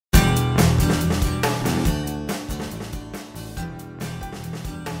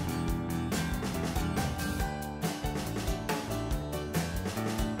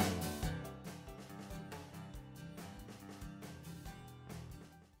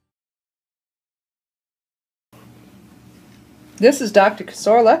This is Dr.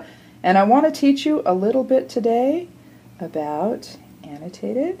 Casorla, and I want to teach you a little bit today about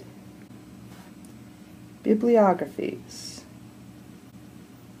annotated bibliographies.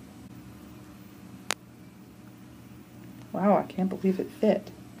 Wow, I can't believe it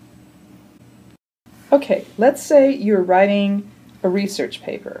fit. Okay, let's say you're writing a research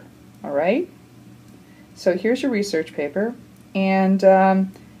paper, all right? So here's your research paper, and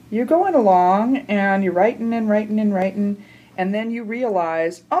you're going along and you're writing and writing and writing, and then you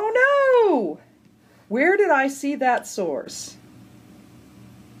realize, oh no! Where did I see that source?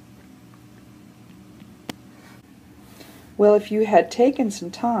 Well, if you had taken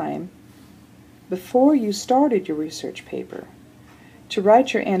some time before you started your research paper to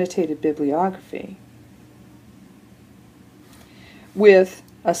write your annotated bibliography with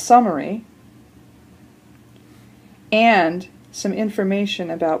a summary and some information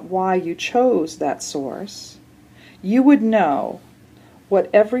about why you chose that source, you would know what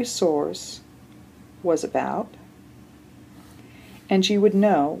every source was about, and you would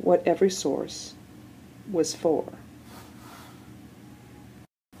know what every source was for.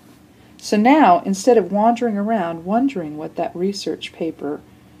 So now, instead of wandering around wondering what that research paper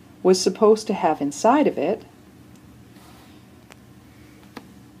was supposed to have inside of it,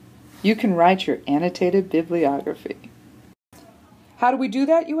 you can write your annotated bibliography. How do we do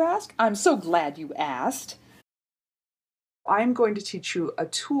that, you ask? I'm so glad you asked. I'm going to teach you a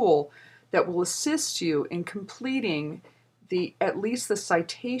tool that will assist you in completing at least the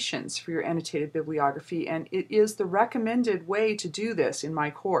citations for your annotated bibliography, and it is the recommended way to do this in my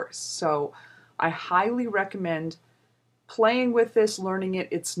course. So I highly recommend playing with this, learning it.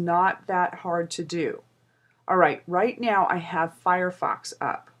 It's not that hard to do. All right, right now I have Firefox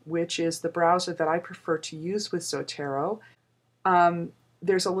up, which is the browser that I prefer to use with Zotero.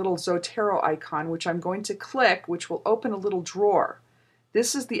 There's a little Zotero icon which I'm going to click, which will open a little drawer.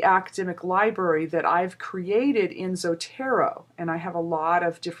 This is the academic library that I've created in Zotero, and I have a lot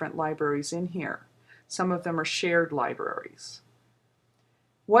of different libraries in here. Some of them are shared libraries.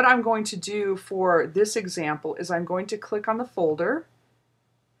 What I'm going to do for this example is I'm going to click on the folder,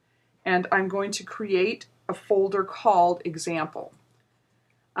 and I'm going to create a folder called Example,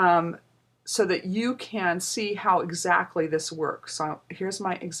 so that you can see how exactly this works. So here's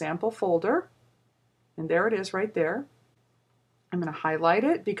my example folder, and there it is right there. I'm going to highlight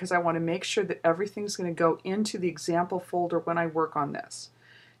it because I want to make sure that everything's going to go into the example folder when I work on this.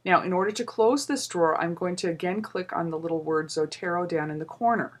 Now, in order to close this drawer, I'm going to again click on the little word Zotero down in the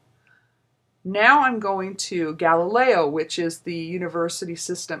corner. Now I'm going to Galileo, which is the University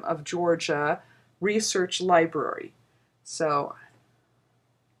System of Georgia Research Library. So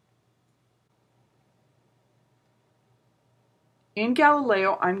in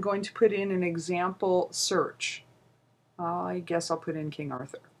Galileo, I'm going to put in an example search. I guess I'll put in King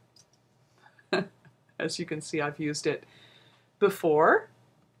Arthur. As you can see, I've used it before.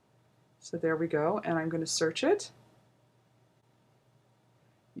 So there we go, and I'm going to search it.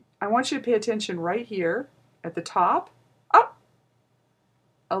 I want you to pay attention right here at the top. Up!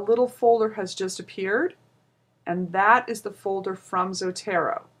 A little folder has just appeared, and that is the folder from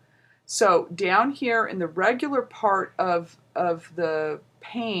Zotero. So down here in the regular part of the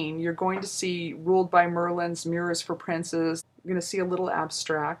pane, you're going to see Ruled by Merlins, Mirrors for Princes. You're going to see a little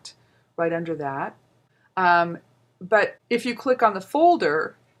abstract right under that. But if you click on the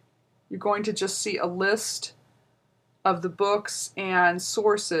folder, you're going to just see a list of the books and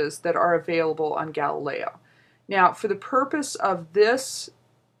sources that are available on Galileo. Now, for the purpose of this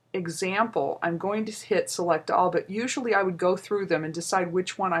example, I'm going to hit Select All, but usually I would go through them and decide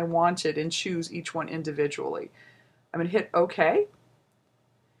which one I wanted and choose each one individually. I'm going to hit OK.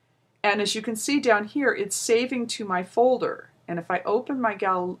 And as you can see down here, it's saving to my folder. And if I open my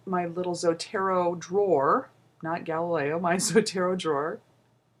little Zotero drawer, not Galileo, my Zotero drawer,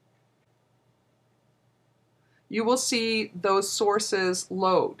 you will see those sources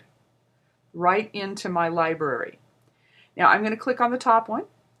load right into my library. Now I'm going to click on the top one,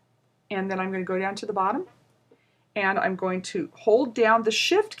 and then I'm going to go down to the bottom, and I'm going to hold down the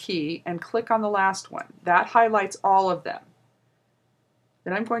Shift key and click on the last one. That highlights all of them.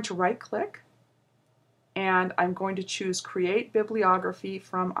 Then I'm going to right-click, and I'm going to choose Create Bibliography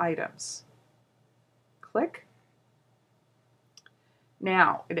from Items. Click.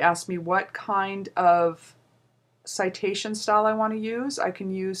 Now, it asks me what kind of citation style I want to use. I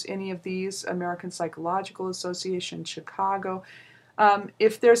can use any of these, American Psychological Association, Chicago.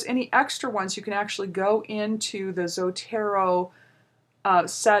 If there's any extra ones, you can actually go into the Zotero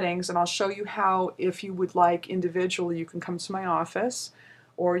settings, and I'll show you how, if you would like individually, you can come to my office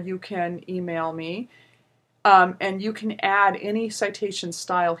or you can email me. And you can add any citation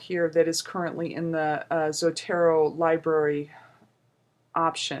style here that is currently in the Zotero library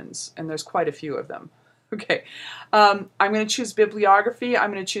options, and there's quite a few of them. Okay, I'm going to choose bibliography.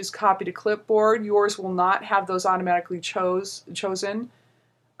 I'm going to choose copy to clipboard. Yours will not have those automatically chosen.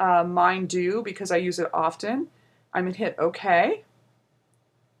 Mine do because I use it often. I'm going to hit OK.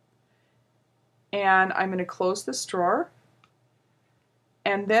 And I'm going to close this drawer.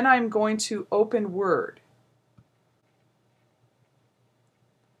 And then I'm going to open Word.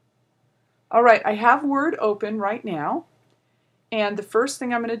 All right, I have Word open right now. And the first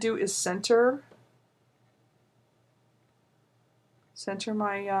thing I'm going to do is center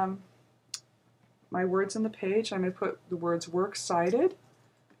my my words on the page. I'm going to put the words works cited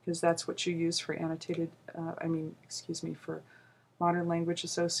because that's what you use for annotated, for modern language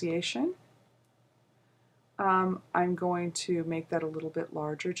association. I'm going to make that a little bit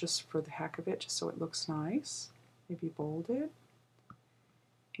larger just for the heck of it, just so it looks nice. Maybe bolded.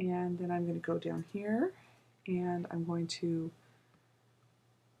 And then I'm going to go down here and I'm going to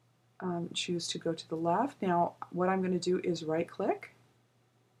choose to go to the left. Now what I'm going to do is right click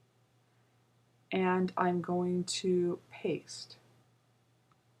and I'm going to paste.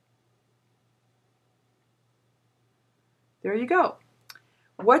 There you go.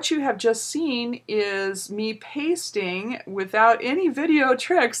 What you have just seen is me pasting without any video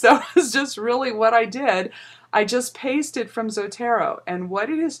tricks. That was just really what I did. I just pasted from Zotero, and what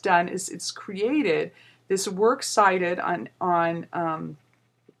it has done is it's created this works cited on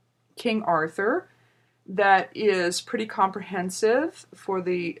King Arthur that is pretty comprehensive for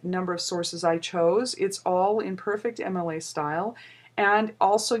the number of sources I chose. It's all in perfect MLA style, and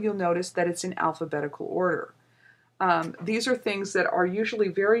also you'll notice that it's in alphabetical order. These are things that are usually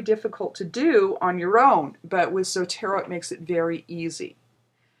very difficult to do on your own, but with Zotero it makes it very easy.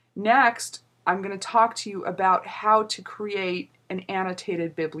 Next, I'm going to talk to you about how to create an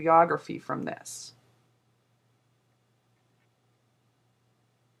annotated bibliography from this.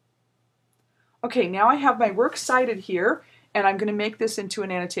 Okay, now I have my works cited here, and I'm going to make this into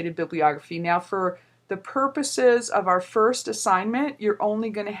an annotated bibliography. Now for the purposes of our first assignment, you're only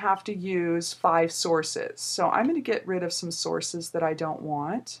going to have to use 5 sources. So I'm going to get rid of some sources that I don't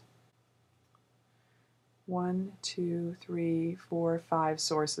want. 1, 2, 3, 4, 5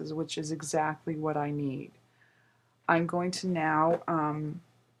 sources, which is exactly what I need. I'm going to now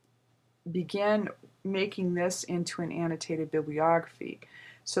begin making this into an annotated bibliography.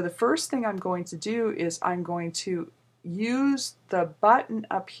 So the first thing I'm going to do is I'm going to use the button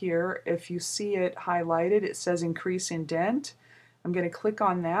up here. If you see it highlighted, it says increase indent. I'm going to click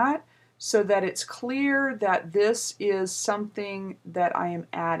on that so that it's clear that this is something that I am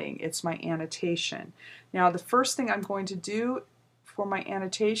adding. It's my annotation. Now the first thing I'm going to do for my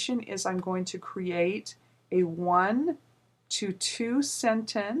annotation is I'm going to create a 1 to 2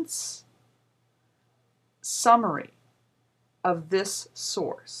 sentence summary of this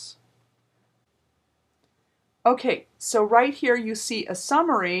source. Okay, so right here you see a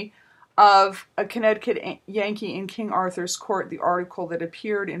summary of A Connecticut Yankee in King Arthur's Court, the article that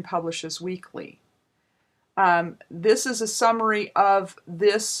appeared in Publishers Weekly. This is a summary of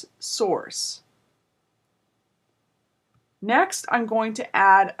this source. Next, I'm going to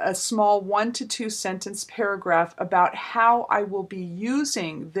add a small 1 to 2 sentence paragraph about how I will be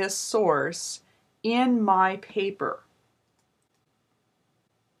using this source in my paper.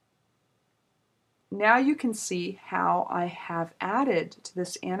 Now you can see how I have added to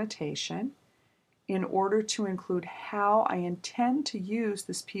this annotation in order to include how I intend to use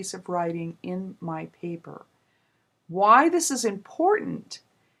this piece of writing in my paper. Why this is important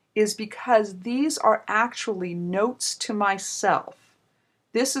is because these are actually notes to myself.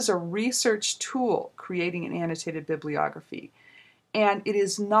 This is a research tool, creating an annotated bibliography, and it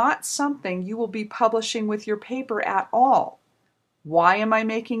is not something you will be publishing with your paper at all. Why am I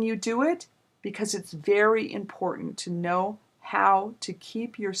making you do it? Because it's very important to know how to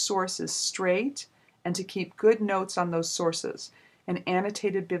keep your sources straight and to keep good notes on those sources. An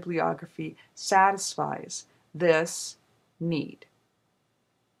annotated bibliography satisfies this need.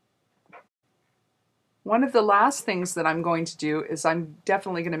 One of the last things that I'm going to do is I'm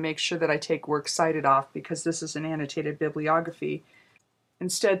definitely going to make sure that I take works cited off because this is an annotated bibliography.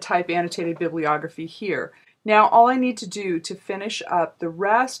 Instead, type annotated bibliography here. Now all I need to do to finish up the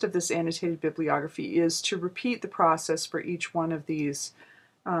rest of this annotated bibliography is to repeat the process for each one of these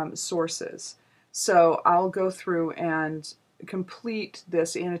sources. So I'll go through and complete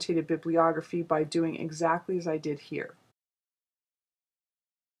this annotated bibliography by doing exactly as I did here.